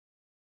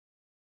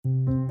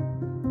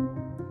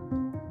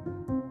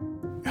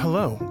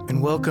Hello,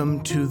 and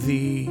welcome to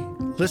the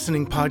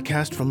listening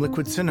podcast from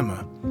Liquid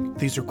Cinema.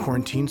 These are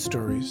quarantine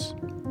stories.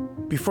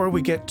 Before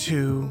we get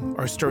to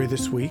our story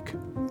this week,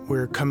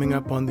 we're coming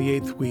up on the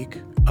 8th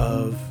week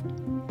of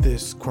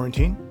this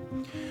quarantine,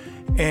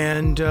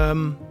 and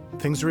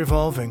things are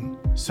evolving,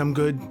 some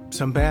good,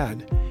 some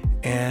bad,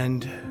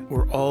 and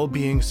we're all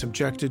being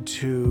subjected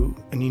to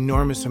an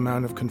enormous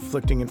amount of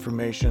conflicting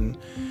information,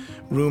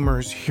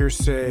 rumors,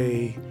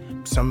 hearsay,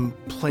 some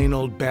plain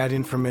old bad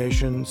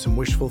information, some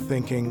wishful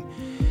thinking.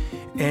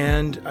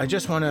 And I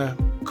just want to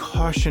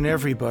caution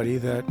everybody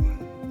that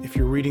if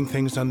you're reading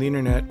things on the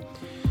internet,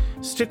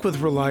 stick with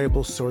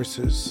reliable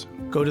sources.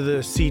 Go to the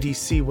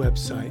CDC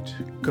website.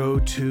 Go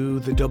to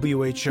the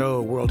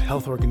WHO, World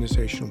Health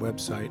Organization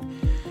website.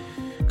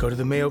 Go to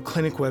the Mayo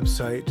Clinic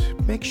website.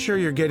 Make sure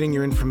you're getting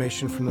your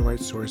information from the right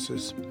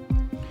sources.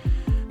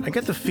 I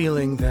get the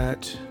feeling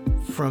that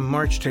from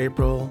March to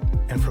April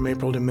and from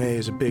April to May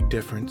is a big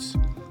difference.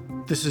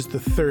 This is the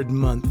third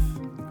month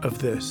of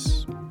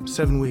this,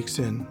 7 weeks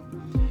in.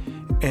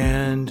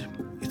 And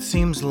it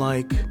seems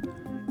like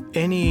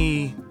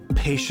any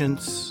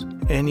patience,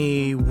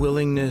 any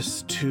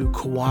willingness to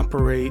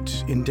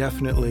cooperate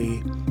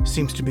indefinitely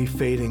seems to be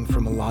fading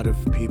from a lot of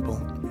people.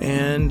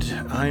 And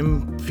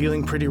I'm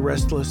feeling pretty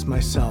restless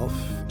myself.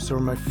 So are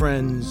my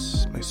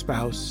friends, my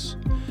spouse.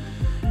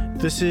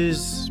 This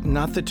is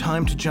not the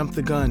time to jump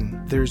the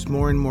gun. There's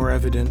more and more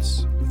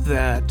evidence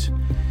that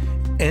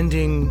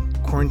ending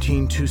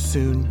quarantine too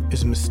soon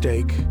is a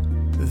mistake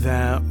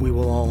that we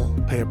will all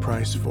pay a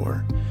price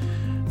for.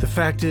 The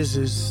fact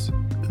is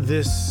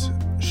this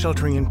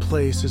sheltering in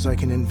place is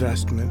like an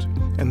investment,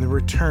 and the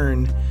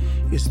return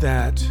is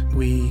that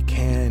we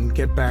can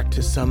get back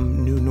to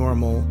some new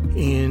normal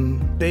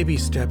in baby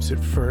steps at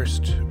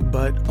first,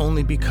 but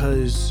only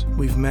because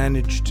we've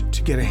managed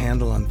to get a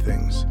handle on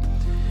things.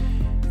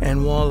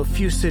 And while a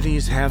few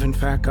cities have in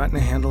fact gotten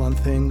a handle on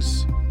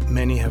things,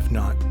 many have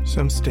not.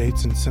 Some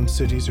states and some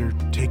cities are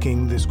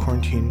taking this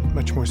quarantine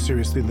much more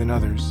seriously than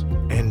others,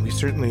 and we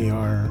certainly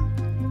are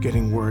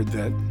getting word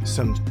that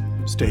some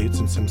states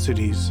and some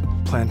cities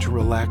plan to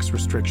relax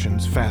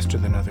restrictions faster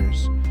than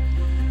others.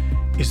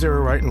 Is there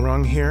a right and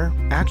wrong here?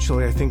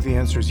 Actually, I think the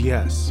answer is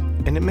yes,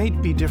 and it may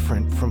be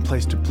different from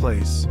place to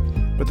place,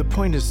 but the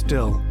point is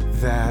still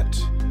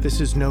that this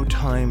is no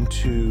time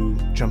to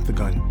jump the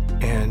gun,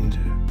 and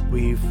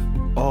we've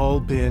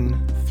all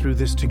been through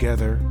this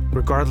together,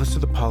 regardless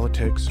of the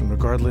politics and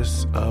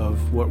regardless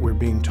of what we're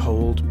being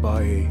told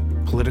by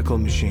political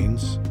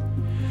machines,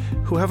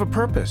 who have a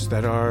purpose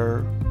that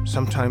are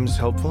sometimes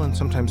helpful and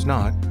sometimes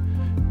not.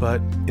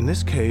 But in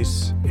this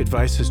case,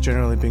 advice has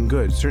generally been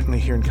good. Certainly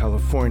here in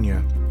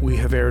California, we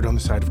have erred on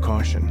the side of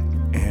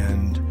caution,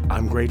 and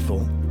I'm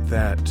grateful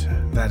that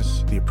that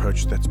is the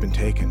approach that's been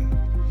taken.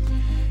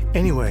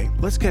 Anyway,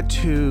 let's get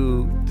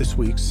to this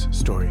week's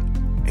story.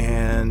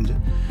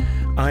 And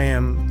I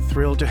am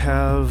thrilled to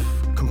have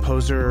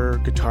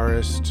composer,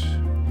 guitarist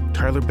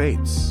Tyler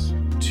Bates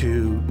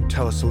to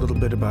tell us a little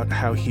bit about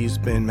how he's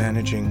been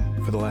managing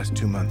for the last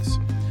 2 months.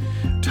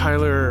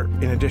 Tyler,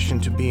 in addition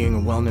to being a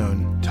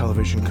well-known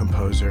television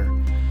composer,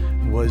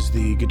 was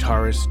the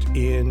guitarist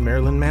in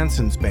Marilyn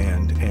Manson's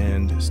band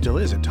and still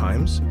is at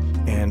times,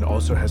 and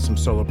also has some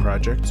solo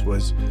projects,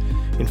 was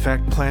in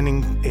fact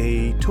planning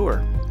a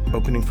tour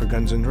opening for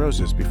Guns N'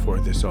 Roses before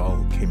this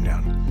all came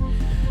down.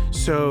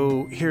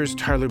 So here's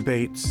Tyler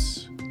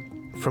Bates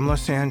from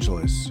Los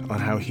Angeles on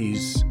how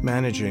he's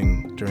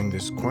managing during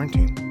this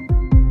quarantine.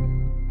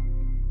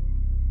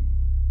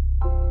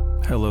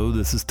 Hello,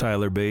 this is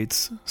Tyler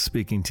Bates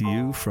speaking to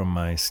you from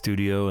my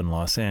studio in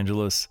Los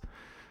Angeles.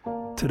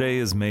 Today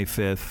is May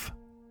 5th,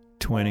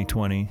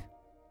 2020,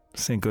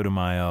 Cinco de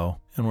Mayo,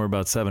 and we're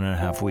about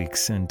 7.5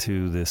 weeks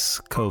into this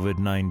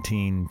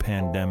COVID-19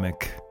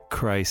 pandemic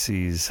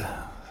crises,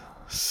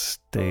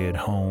 stay at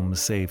home,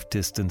 safe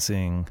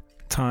distancing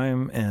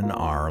time in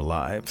our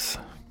lives.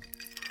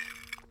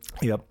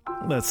 Yep,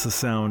 that's the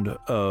sound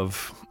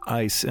of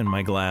ice in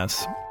my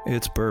glass.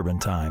 It's bourbon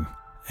time.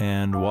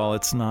 And while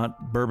it's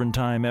not bourbon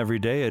time every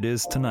day, it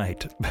is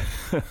tonight.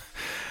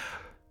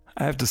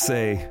 I have to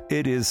say,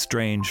 it is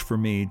strange for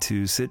me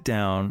to sit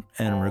down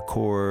and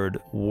record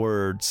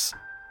words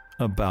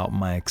about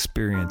my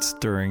experience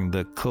during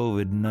the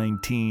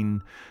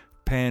COVID-19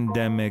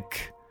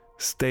 pandemic,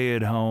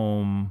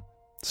 stay-at-home,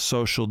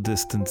 social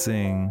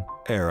distancing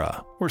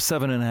era. We're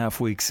 7.5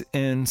 weeks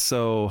in,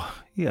 so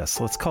yes,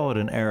 let's call it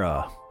an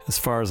era. As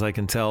far as I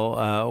can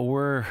tell,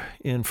 we're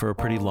in for a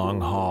pretty long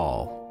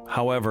haul.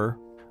 However,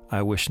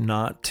 I wish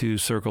not to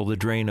circle the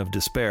drain of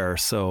despair,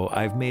 so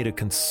I've made a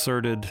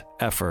concerted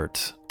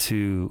effort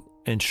to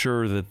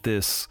ensure that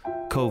this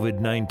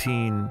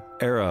COVID-19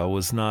 era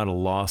was not a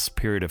lost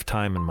period of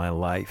time in my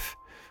life.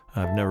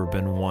 I've never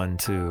been one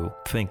to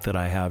think that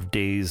I have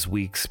days,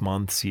 weeks,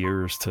 months,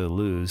 years to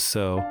lose,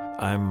 so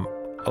I'm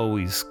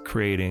always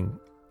creating,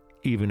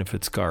 even if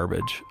it's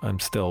garbage. I'm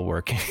still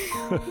working.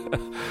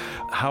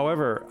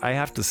 However, I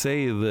have to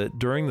say that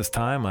during this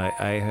time, I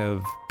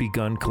have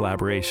begun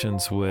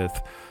collaborations with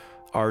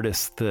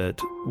artists that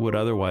would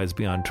otherwise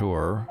be on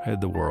tour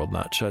had the world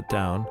not shut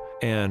down,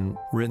 and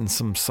written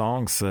some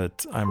songs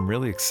that I'm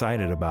really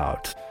excited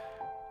about.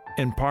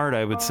 In part,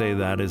 I would say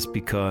that is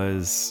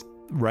because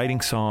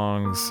writing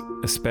songs,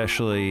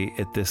 especially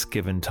at this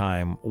given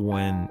time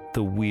when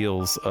the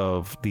wheels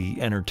of the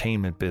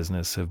entertainment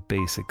business have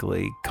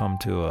basically come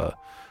to a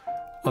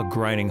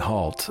grinding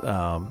halt,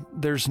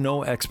 there's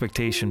no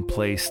expectation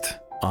placed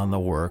on the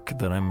work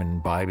that I'm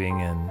imbibing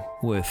in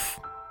with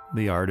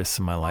the artists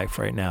in my life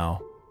right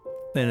now.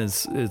 And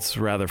it's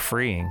rather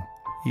freeing.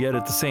 Yet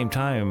at the same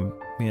time,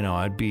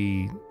 I'd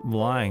be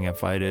lying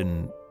if I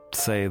didn't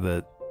say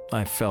that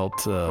I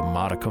felt a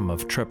modicum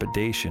of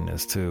trepidation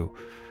as to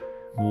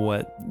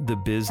what the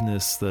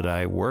business that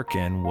I work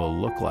in will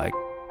look like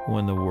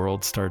when the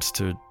world starts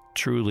to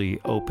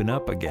truly open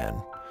up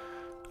again.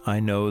 I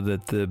know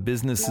that the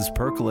business is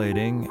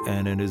percolating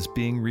and it is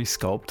being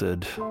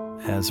resculpted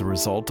as a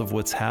result of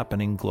what's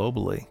happening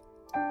globally.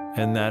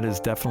 And that is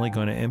definitely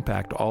going to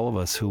impact all of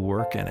us who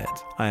work in it.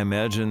 I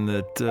imagine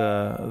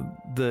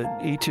that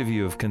each of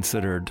you have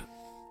considered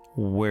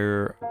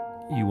where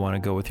you want to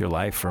go with your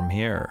life from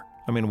here.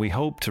 I mean, we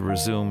hope to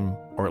resume,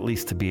 or at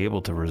least to be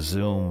able to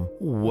resume,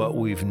 what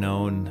we've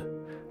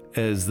known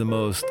as the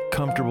most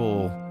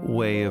comfortable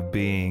way of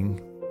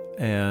being.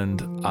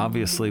 And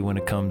obviously, when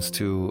it comes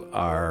to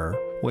our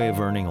way of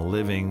earning a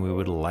living, we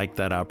would like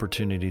that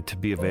opportunity to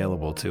be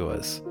available to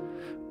us.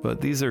 But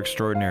these are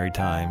extraordinary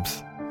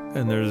times,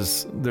 and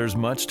there's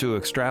much to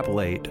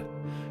extrapolate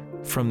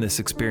from this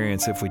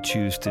experience if we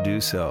choose to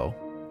do so.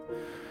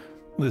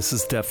 This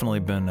has definitely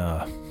been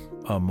a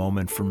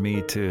moment for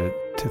me to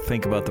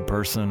think about the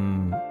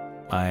person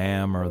I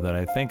am, or that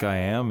I think I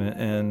am,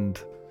 and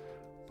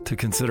to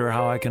consider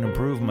how I can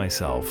improve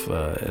myself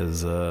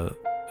as a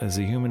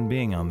human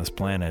being on this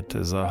planet,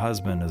 as a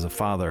husband, as a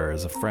father,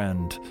 as a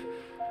friend,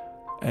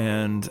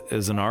 and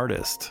as an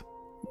artist.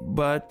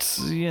 But,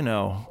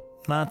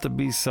 not to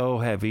be so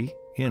heavy,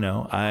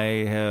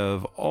 I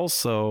have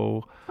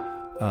also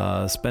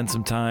spent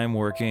some time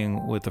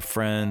working with a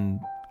friend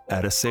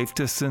at a safe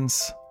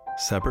distance,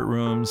 separate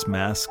rooms,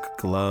 mask,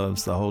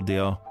 gloves, the whole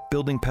deal,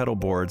 building pedal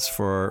boards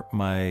for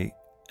my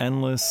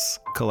endless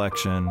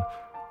collection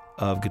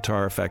of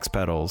guitar effects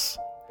pedals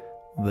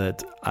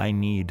that I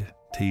need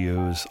to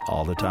use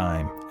all the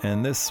time.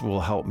 And this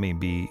will help me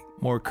be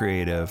more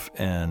creative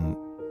and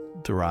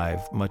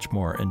derive much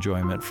more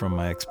enjoyment from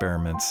my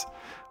experiments,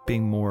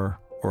 being more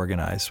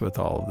organized with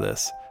all of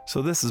this.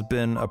 So this has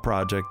been a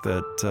project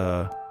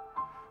that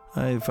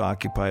I've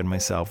occupied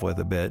myself with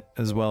a bit,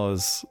 as well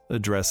as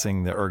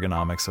addressing the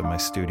ergonomics of my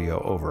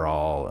studio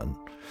overall, and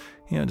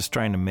just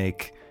trying to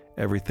make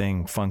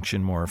everything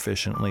function more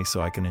efficiently so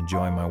I can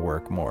enjoy my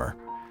work more.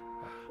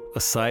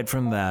 Aside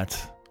from that,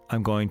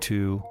 I'm going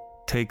to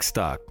take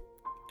stock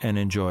and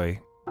enjoy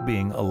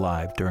being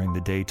alive during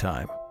the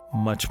daytime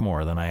much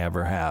more than I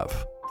ever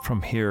have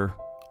from here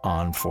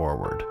on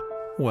forward.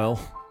 Well,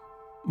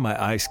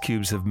 my ice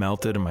cubes have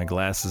melted and my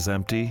glass is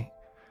empty,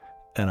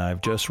 and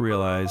I've just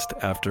realized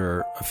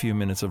after a few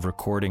minutes of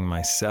recording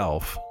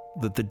myself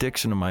that the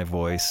diction of my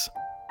voice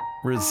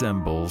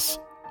resembles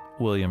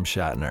William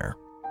Shatner,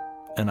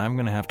 and I'm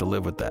going to have to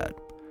live with that.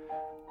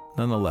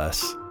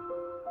 Nonetheless,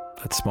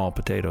 that's small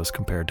potatoes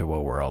compared to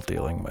what we're all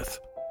dealing with.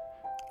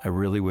 I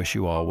really wish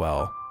you all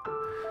well,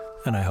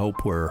 and I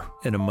hope we're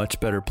in a much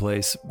better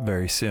place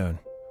very soon.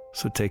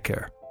 So take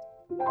care.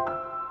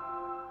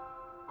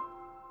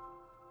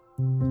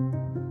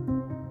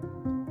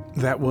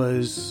 That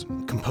was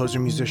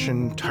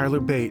composer-musician Tyler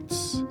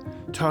Bates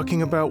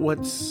talking about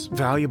what's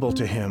valuable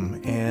to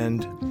him.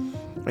 And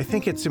I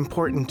think it's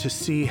important to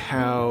see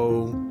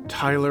how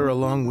Tyler,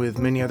 along with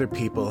many other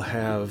people,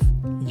 have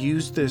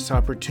used this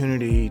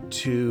opportunity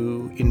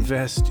to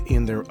invest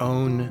in their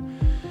own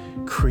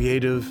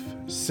creative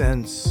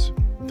sense,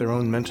 their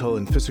own mental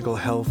and physical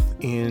health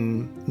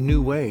in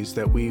new ways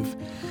that we've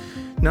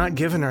not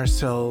given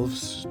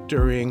ourselves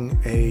during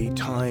a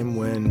time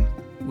when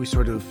we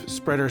sort of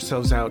spread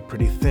ourselves out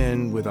pretty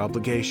thin with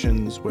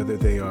obligations, whether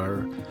they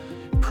are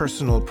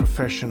personal,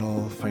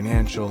 professional,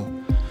 financial.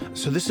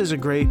 So this is a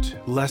great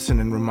lesson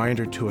and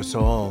reminder to us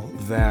all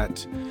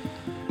that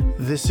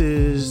this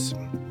is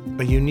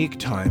a unique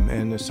time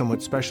and a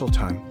somewhat special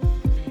time.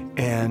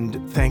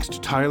 And thanks to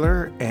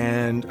Tyler,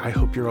 and I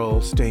hope you're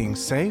all staying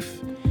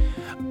safe.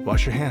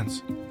 Wash your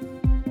hands.